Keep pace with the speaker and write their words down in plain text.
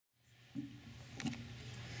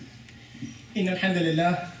Inna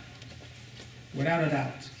alhamdulillah, without a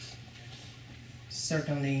doubt,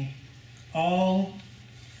 certainly all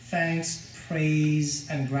thanks, praise,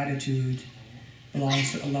 and gratitude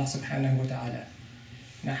belongs to Allah subhanahu wa ta'ala.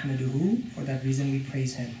 Nahmaduhu, for that reason we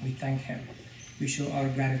praise Him, we thank Him, we show our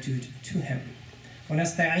gratitude to Him. Wa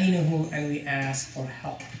nasta'inuhu, and we ask for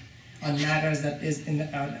help on matters that is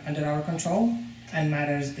under our control and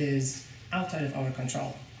matters is outside of our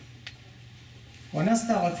control. Wa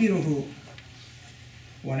nastaghfiruhu,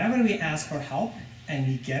 whenever we ask for help and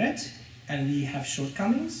we get it, and we have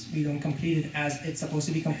shortcomings, we don't complete it as it's supposed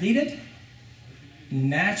to be completed,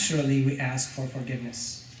 naturally we ask for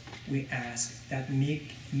forgiveness. We ask that,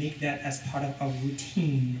 make that as part of our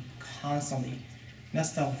routine constantly.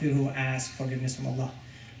 Nastaghfiruhu, ask forgiveness from Allah.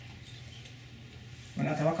 Wa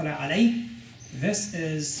natawakkal alayh, this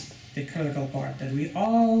is the critical part, that we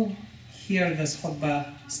all hear this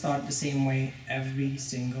khutbah start the same way every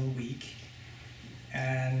single week.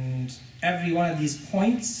 And every one of these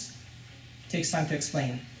points takes time to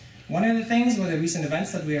explain. One of the things with the recent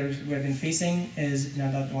events that we've been facing is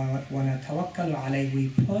that we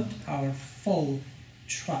put our full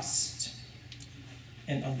trust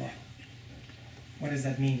in Allah. What does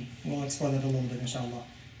that mean? We'll explore that a little bit, inshallah.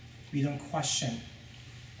 We don't question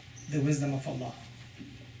the wisdom of Allah.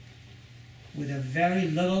 With a very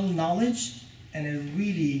little knowledge and a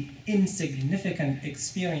really insignificant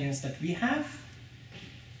experience that we have,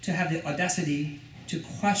 to have the audacity to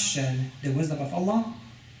question the wisdom of Allah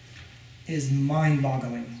is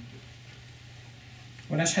mind-boggling.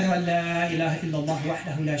 وَنَشْهَدُ أَنْ لَا إِلَهَ إِلَّا اللَّهُ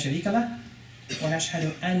وَحْدَهُ لَا شَرِيكَ لَهُ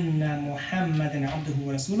وَنَشْهَدُ أَنَّ مُحَمَّدًا عَبْدُهُ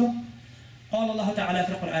وَرَسُولُهُ. قال الله تعالى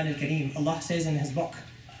في القرآن الكريم, Allah says in His book,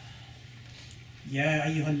 يَا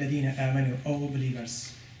أَيُّهَا الَّذِينَ آمَنُوا, O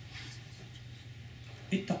believers,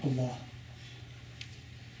 اتقوا الله,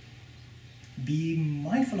 be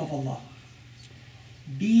mindful of Allah,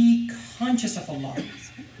 be conscious of Allah,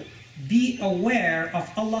 be aware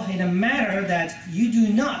of Allah in a manner that you do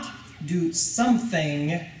not do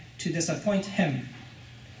something to disappoint Him.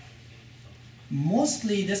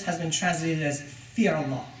 Mostly this has been translated as fear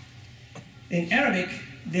Allah. In Arabic,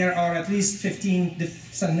 there are at least 19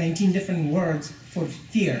 different words for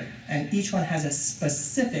fear, and each one has a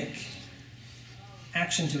specific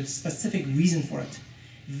action to it, specific reason for it.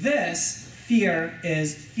 This fear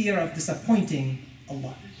is fear of disappointing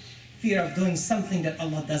Allah. Fear of doing something that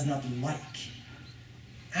Allah does not like.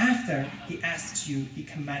 After He asks you, He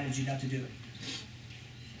commanded you not to do it.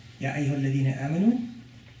 Ya ayyuha alladhina amanu,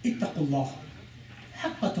 ittaqullah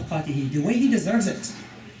haqqa tuqatihi, the way He deserves it.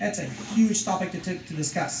 That's a huge topic to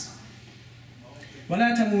discuss.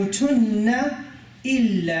 وَلَا تَمُوتُنَّ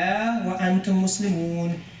إِلَّا وَأَنْتُمْ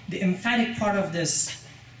مُسْلِمُونَ. The emphatic part of this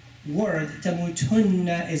word,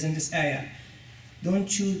 تَمُوتُنَّ, is in this ayah.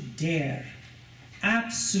 Don't you dare,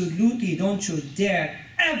 absolutely don't you dare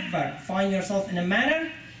ever find yourself in a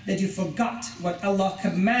manner that you forgot what Allah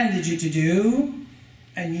commanded you to do,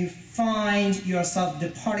 and you find yourself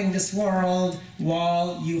departing this world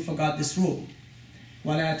while you forgot this rule.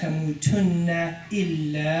 وَلَا تَمُوتُنَّ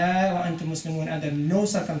إِلَّا وَأَنْتُمْ مُسْلِمُونَ. Under no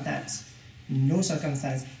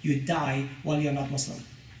circumstance, you die while you're not Muslim,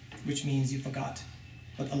 which means you forgot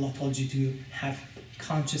what Allah told you to have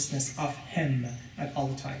consciousness of Him at all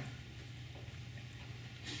the time.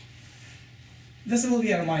 This will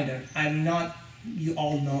be a reminder. I'm not, you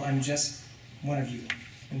all know, I'm just one of you.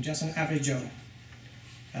 I'm just an average Joe.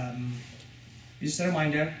 Just a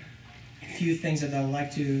reminder, a few things that I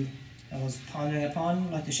was pondering upon,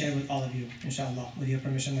 I'd like to share with all of you, inshallah, with your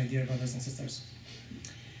permission, my dear brothers and sisters.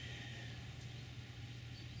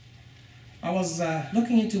 I was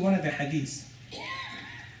looking into one of the hadiths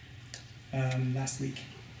last week.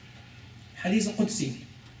 Hadith Qudsi.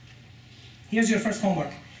 Here's your first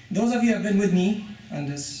homework. Those of you who have been with me on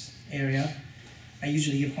this area, I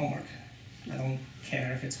usually give homework. I don't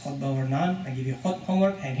care if it's khutbah or not. I give you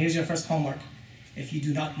homework, and here's your first homework. If you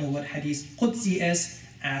do not know what Hadith Qudsi is,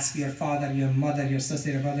 ask your father, your mother, your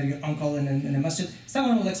sister, your brother, your uncle in the masjid.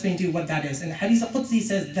 Someone will explain to you what that is. And Hadith Qudsi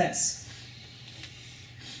says this: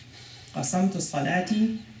 قَسَمْتُ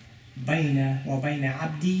الصَّلَاةِ بَيْنَ وَبَيْنَ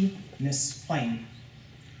عَبْدِي نِصْفَيْنِ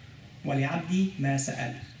وَلِعَبْدِي مَا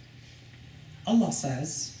سَأَلَ. Allah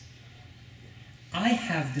says, I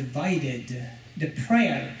have divided the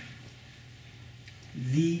prayer,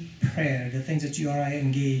 the things that you are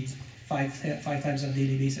engaged five times on a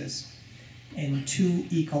daily basis, in two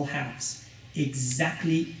equal halves,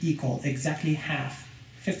 exactly equal, exactly half,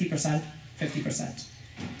 50%, 50%.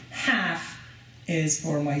 Half is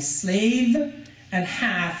for my slave, and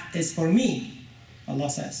half is for me, Allah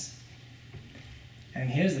says. And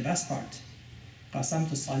here's the best part. قَسَمْتُ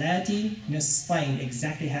صَلَاتِي نِصْفَيْنِ,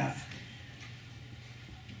 exactly half.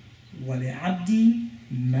 وَلِعَبْدِي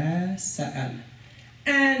مَا سَأَلَ,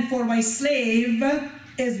 and for my slave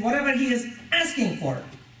is whatever he is asking for.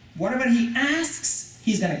 Whatever he asks,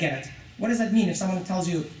 he's going to get it. What does that mean if someone tells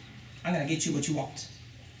you, I'm going to get you what you want?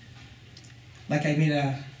 Like I made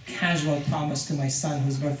a casual promise to my son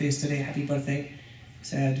whose birthday is today, happy birthday.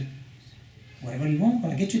 Said, whatever you want, I'm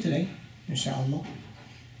going to get you today, inshallah.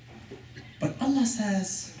 But Allah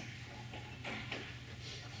says,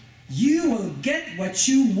 you will get what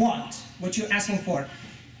you want, what you're asking for.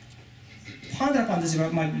 Ponder upon this,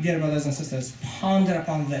 my dear brothers and sisters. Ponder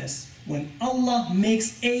upon this. When Allah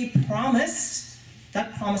makes a promise,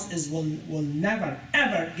 that promise will never,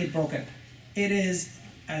 ever get broken. It is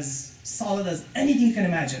as solid as anything you can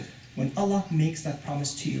imagine when Allah makes that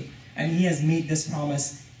promise to you. And He has made this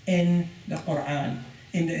promise in the Quran,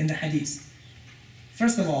 in the Hadith.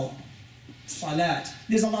 First of all, Salat.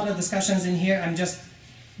 There's a lot of discussions in here.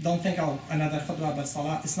 Don't think of another khutbah, but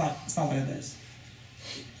Salat, it's not what it is.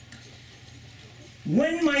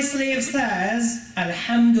 When my slave says,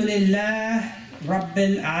 Alhamdulillah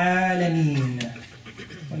Rabbil Alameen,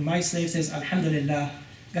 when my slave says, Alhamdulillah,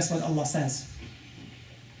 guess what Allah says?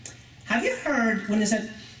 Have you heard when they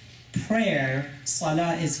said prayer,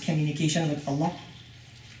 Salah is communication with Allah?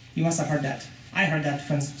 You must have heard that. I heard that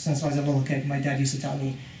since I was a little kid. My dad used to tell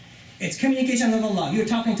me, it's communication with Allah. You're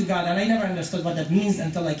talking to God, and I never understood what that means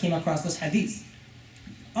until I came across this hadith.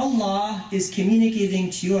 Allah is communicating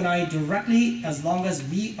to you and I directly as long as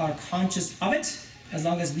we are conscious of it, as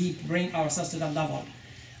long as we bring ourselves to that level.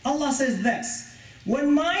 Allah says this,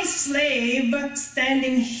 when my slave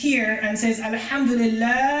standing here and says,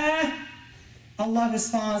 Alhamdulillah, Allah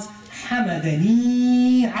responds,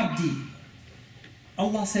 Hamadani Abdi.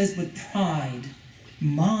 Allah says with pride,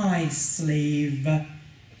 my slave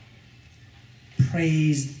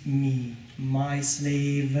praised me. My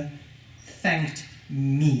slave thanked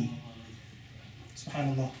me.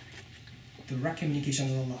 SubhanAllah. Direct communication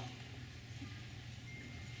with Allah.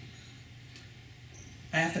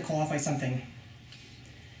 I have to qualify something.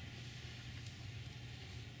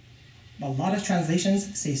 A lot of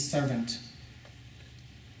translations say servant.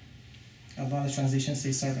 A lot of translations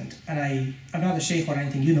say servant. And I'm not a sheikh or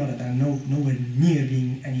anything, you know that I'm nowhere near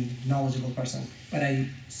being any knowledgeable person. But I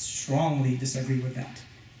strongly disagree with that.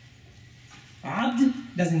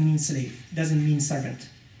 Abd doesn't mean slave, doesn't mean servant.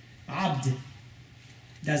 Abd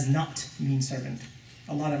does not mean servant.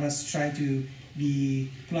 A lot of us try to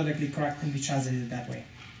be politically correct and we translate it that way.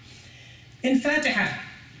 In Fatiha,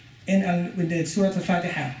 in the Surah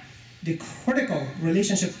Al-Fatiha, the critical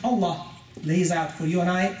relationship Allah lays out for you and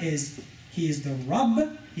I is He is the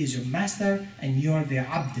Rabb, He is your master, and you're the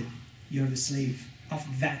Abd, you're the slave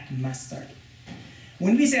of that master.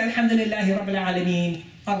 When we say Alhamdulillahi Rabbil Alameen,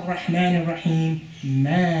 Ar-Rahman Ar-Rahim,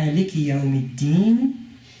 Maliki Yawmiddin,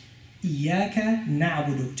 Iyaka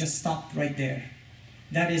Na'budu. Just stop right there.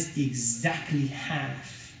 That is exactly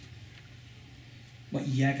half. Wa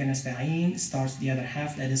Iyaka Nasta'een starts the other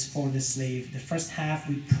half, that is for the slave. The first half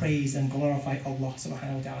we praise and glorify Allah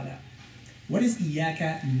subhanahu wa ta'ala. What does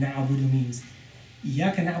Iyaka Na'budu means?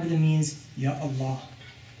 Iyaka Na'budu means, Ya Allah.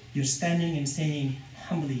 You're standing and saying,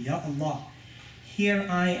 humbly, Ya Allah. Here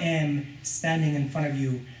I am standing in front of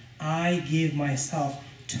you. I give myself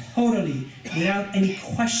totally, without any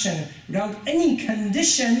question, without any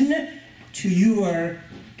condition, to your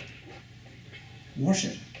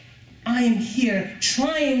worship. I am here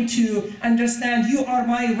trying to understand you are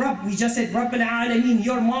my Rabb. We just said Rabbil Alameen,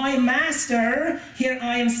 you're my master. Here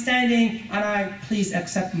I am standing and please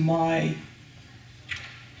accept my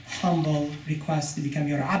humble request to become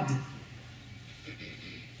your Abd.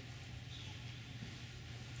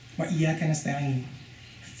 وَإِيَّاكَ نَسْتَعِينَ.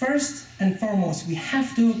 First and foremost,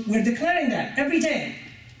 we're declaring that every day.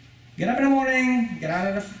 Get up in the morning, get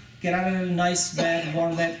out of a nice bed,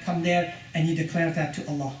 warm bed, come there, and you declare that to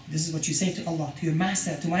Allah. This is what you say to Allah, to your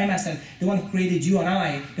master, to my master, the one who created you and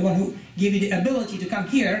I, the one who gave you the ability to come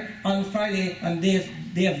here on Friday, on day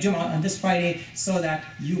of Jum'ah, on this Friday, so that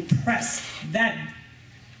you press that,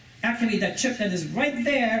 activate that chip that is right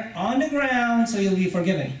there on the ground, so you'll be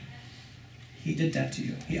forgiven. He did that to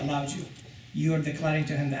you. He allowed you. You are declaring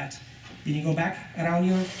to Him that. Then you go back around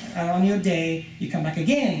your day, you come back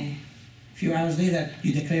again. A few hours later,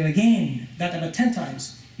 you declare again. That about 10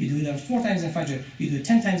 times. You do that 4 times in Fajr. You do it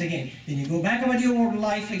 10 times again. Then you go back about your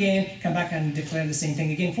life again, come back and declare the same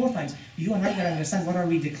thing again 4 times. You and I got to understand, what are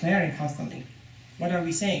we declaring constantly? What are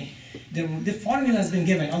we saying? The formula has been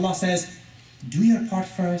given. Allah says, do your part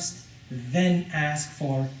first, then ask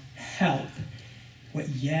for help.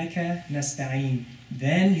 وَإِيَّاكَ نَسْتَعِينَ.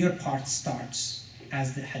 Then your part starts.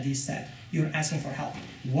 as the hadith said. You're asking for help.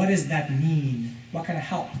 What does that mean? What kind of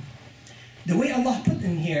help? The way Allah put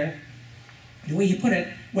in here, the way He put it,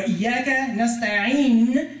 وَإِيَّاكَ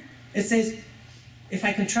نَسْتَعِينَ, it says, if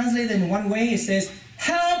I can translate it in one way, it says,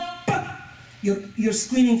 help! You're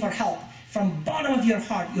screaming for help. From bottom of your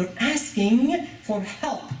heart, you're asking for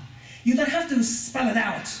help. You don't have to spell it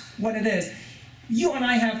out, what it is. You and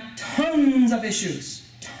I have tons of issues.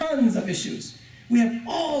 Tons of issues. We have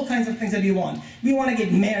all kinds of things that we want. We want to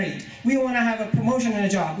get married. We want to have a promotion in a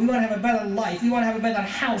job. We want to have a better life. We want to have a better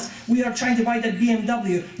house. We are trying to buy that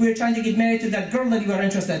BMW. We are trying to get married to that girl that you are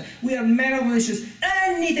interested in. We have marital issues.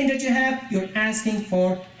 Anything that you have, you're asking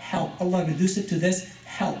for help. Allah reduced it to this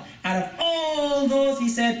help. Out of all those, He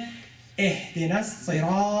said, اهدنا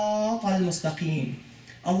الصراط المستقيم.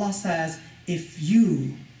 Allah says, if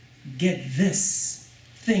you get this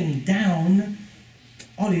thing down,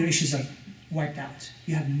 all your issues are wiped out.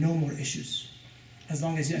 You have no more issues. As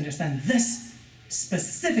long as you understand this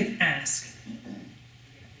specific ask.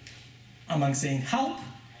 Among saying help,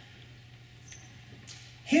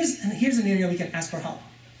 here's an area we can ask for help.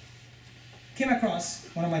 Came across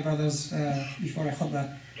one of my brothers before a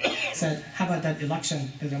khutbah said, how about that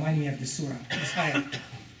election that reminded me of this surah, this ayah.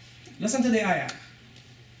 Listen to the ayah.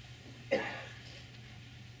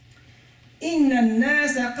 إِنَّ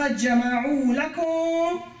النَّاسَ قَدْ جَمَعُوا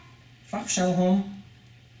لَكُمْ فَاخْشَوْهُمْ.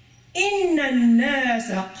 إِنَّ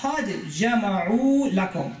النَّاسَ قَدْ جَمَعُوا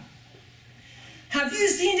لَكُمْ. Have you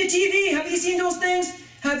seen the TV? Have you seen those things?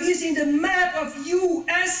 Have you seen the map of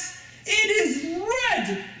US? It is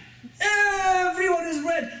red. Everyone is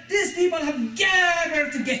red. These people have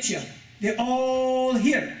gathered to get you. They're all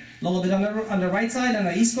here. A little bit on the right side, on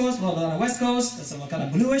the east coast, a little bit on the west coast. That's a little kind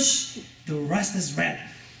of bluish. The rest is red.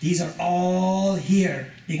 These are all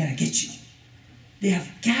here. They're going to get you. They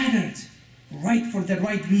have gathered right for the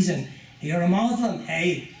right reason. You're a Muslim.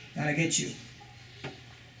 Hey, gotta get you.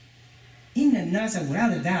 In the nasa,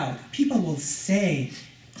 without a doubt, people will say,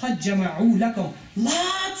 قَدْ جَمَعُوا لَكُمْ.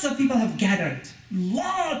 Lots of people have gathered.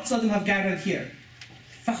 Lots of them have gathered here.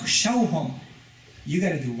 فَخْشَوْهُمْ. You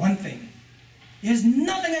gotta do one thing. There's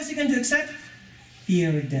nothing else you can do except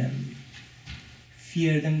fear them.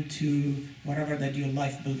 Fear them to whatever that your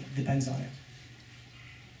life depends on it.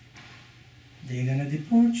 They're gonna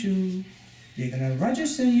deport you. They're gonna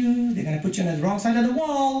register you. They're gonna put you on the wrong side of the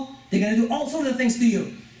wall. They're gonna do all sorts of things to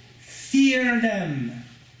you. Fear them.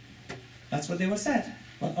 That's what they were said.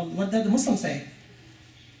 What did the Muslims say?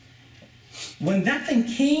 When that thing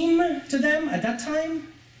came to them at that time,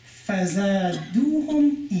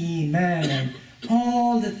 فَزَادُوهُمْ إِيمَانًا.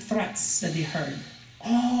 All the threats that they heard,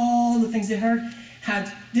 all the things they heard,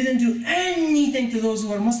 didn't do anything to those who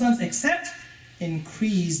were Muslims except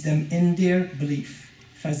increase them in their belief.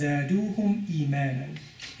 فَزَادُوهُمْ إِيمَانًا.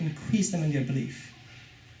 Increase them in their belief.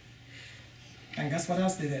 And guess what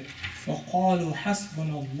else they did? وَقَالُوا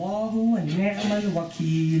حَسْبُنَا اللَّهُ وَنِعْمَ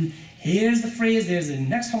الْوَكِيلُ. Here's the phrase, there's the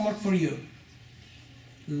next homework for you.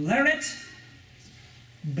 Learn it,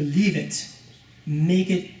 believe it, make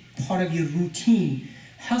it part of your routine.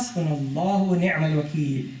 حَسْبُنَا اللَّهُ وَنِعْمَ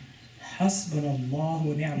الْوَكِيلُ. حَسْبُنَا اللَّهُ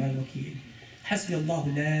وَنِعْمَ الْوَكِيلُ. حَسْبِيَ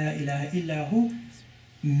اللَّهُ لَا إِلَهَ إِلَّا هُ.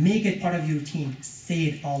 Make it part of your routine. Say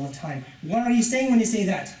it all the time. What are you saying when you say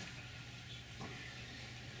that?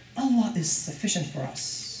 Allah is sufficient for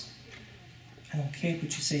us. I don't care what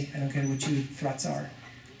you say. I don't care what your threats are.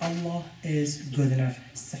 Allah is good enough,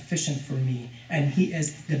 sufficient for me. And He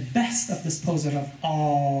is the best of disposer of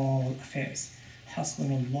all affairs.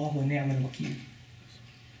 حَسْبُنَا اللَّهُ وَنِعْمَ الْوَكِيلُ.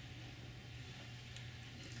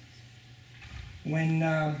 When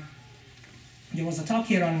there was a talk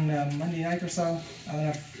here on Monday night or so, I don't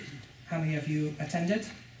know how many of you attended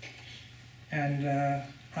and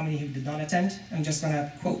how many did not attend. I'm just going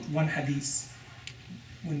to quote one hadith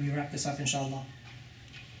when we wrap this up, inshallah.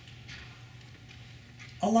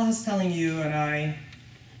 Allah is telling you and I,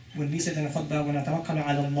 when we said in the khutbah, وَنَتَوَكَّلُ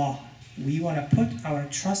عَلَى اللَّهِ, we want to put our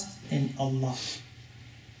trust in Allah.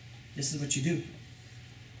 This is what you do.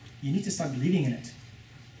 You need to start believing in it.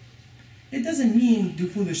 It doesn't mean do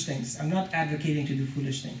foolish things. I'm not advocating to do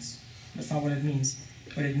foolish things. That's not what it means.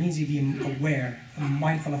 But it means you be aware and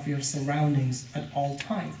mindful of your surroundings at all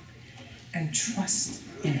times. And trust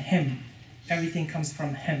in Him. Everything comes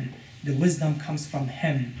from Him. The wisdom comes from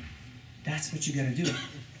Him. That's what you gotta do.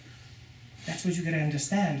 That's what you gotta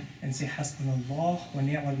understand. And say, Hasbunallah wa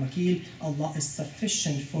ni'mal wakeel. Allah is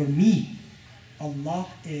sufficient for me. Allah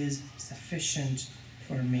is sufficient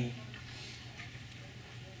for me.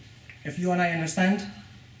 If you and I understand,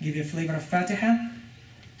 give you a flavor of Fatiha.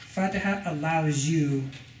 Fatiha allows you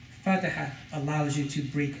to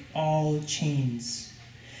break all chains.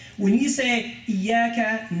 When you say,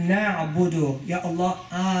 إِيَّاكَ نَعْبُدُ, Ya Allah,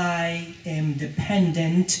 I am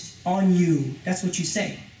dependent on you. That's what you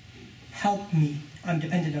say. Help me, I'm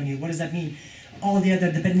dependent on you. What does that mean? All the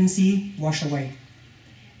other dependency, wash away.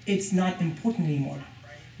 It's not important anymore.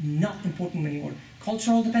 Not important anymore.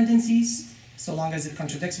 Cultural dependencies, so long as it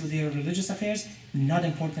contradicts with your religious affairs, not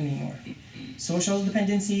important anymore. Social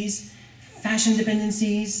dependencies, fashion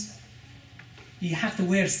dependencies, you have to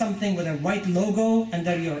wear something with a white logo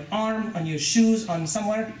under your arm, on your shoes, on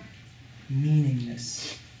somewhere.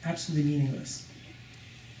 Meaningless. Absolutely meaningless.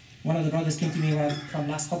 One of the brothers came to me from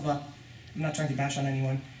last khutbah. I'm not trying to bash on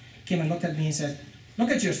anyone. Came and looked at me and said, look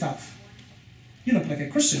at yourself. You look like a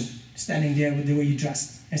Christian standing there with the way you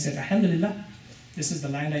dressed. I said, Alhamdulillah, this is the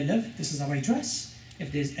land I live. This is how I dress.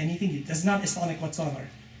 If there's anything that's not Islamic whatsoever,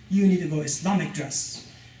 you need to go Islamic dress.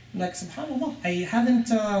 Like, subhanAllah, I haven't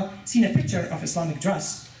seen a picture of Islamic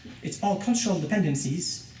dress. It's all cultural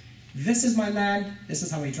dependencies. This is my land, this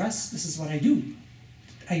is how I dress, this is what I do.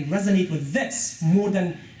 I resonate with this more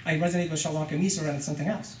than I resonate with shalwar kameez or something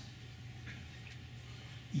else.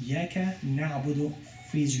 Iyaka na'budu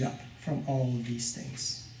frees you up from all these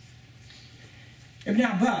things. Ibn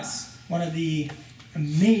Abbas, one of the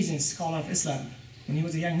amazing scholars of Islam, when he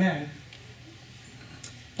was a young man,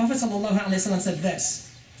 Prophet ﷺ said this.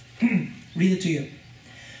 Read it to you.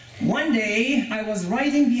 One day, I was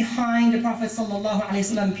riding behind the Prophet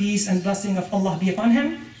ﷺ, peace and blessing of Allah be upon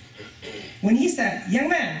him, when he said, young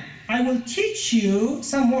man, I will teach you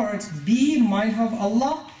some words. Be mindful of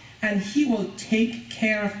Allah, and He will take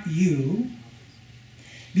care of you.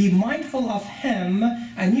 Be mindful of Him,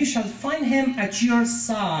 and you shall find Him at your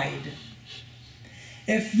side.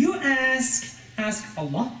 If you ask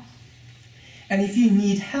Allah, and if you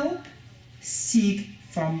need help, seek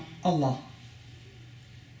from Allah,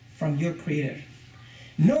 from your Creator.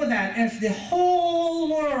 Know that if the whole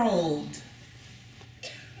world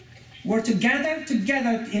were to gather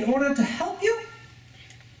together in order to help you,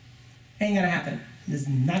 ain't gonna happen. This is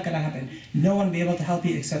not gonna happen. No one will be able to help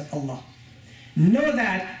you except Allah. Know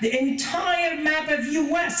that the entire map of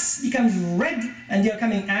US becomes red and they're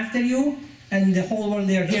coming after you, and the whole world,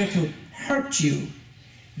 they're here to hurt you.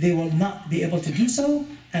 They will not be able to do so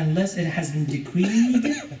unless it has been decreed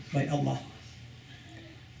by Allah.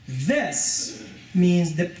 This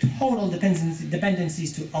means the total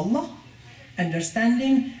dependencies to Allah,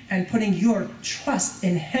 understanding and putting your trust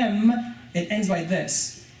in Him. It ends like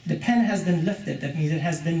this. The pen has been lifted. That means it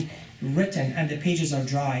has been written and the pages are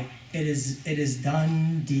dry. It is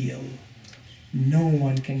done deal. No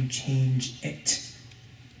one can change it.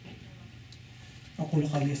 أقول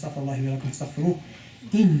قولي استغفر الله ولكم فاستغفروه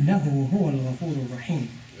إنه هو الغفور الرحيم.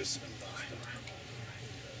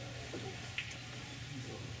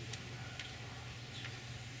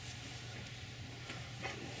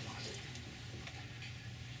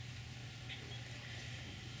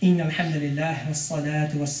 إن الحمد لله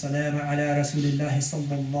والصلاة والسلام على رسول الله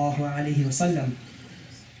صلى الله عليه وسلم.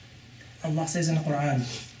 Allah says in the Quran,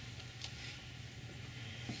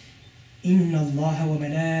 إن الله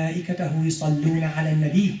وملائكته يصلون على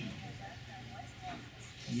النبي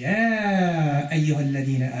يا أيها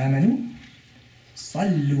الذين آمنوا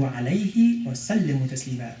صلوا عليه وسلموا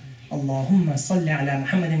تسليما. اللهم صل على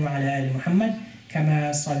محمد وعلى آل محمد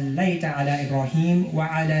كما صليت على إبراهيم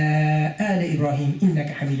وعلى آل إبراهيم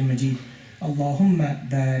إنك حميد مجيد. اللهم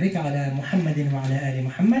بارك على محمد وعلى آل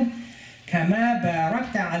محمد كما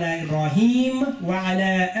باركت على إبراهيم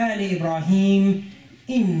وعلى آل إبراهيم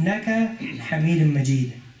إنك حميد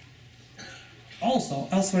مجيد. Also,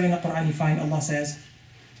 elsewhere in the Quran you find Allah says,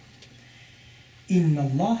 إن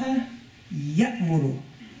الله يأمر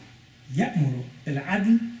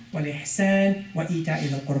بالعدل والإحسان وإيتاء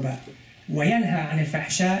ذي القربى وينهى عن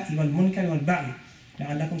الفحشاء والمنكر والبغي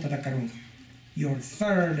لعلكم تذكرون. Your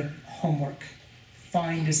third homework.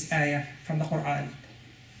 Find this ayah from the Quran.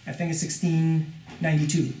 I think it's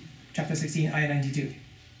 1692. Chapter 16, ayah 92.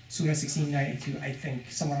 Surah 1692, I think.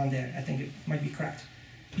 Somewhere on there. I think it might be correct.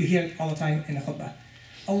 You hear it all the time in the khutbah.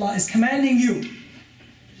 Allah is commanding you.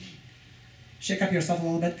 Shake up yourself a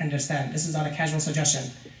little bit, understand. This is not a casual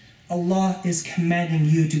suggestion. Allah is commanding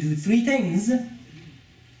you to do 3 things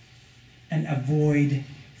and avoid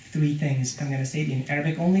 3 things. I'm going to say it in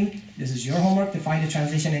Arabic only. This is your homework to find the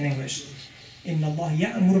translation in English. إن الله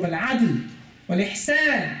يأمر بالعدل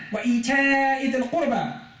والإحسان وإيتاء ذي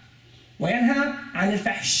القربى وينهى عن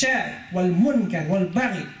الفحشاء والمنكر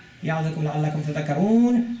والبغي يعظكم لعلكم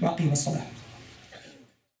تذكرون وأقيموا الصلاة.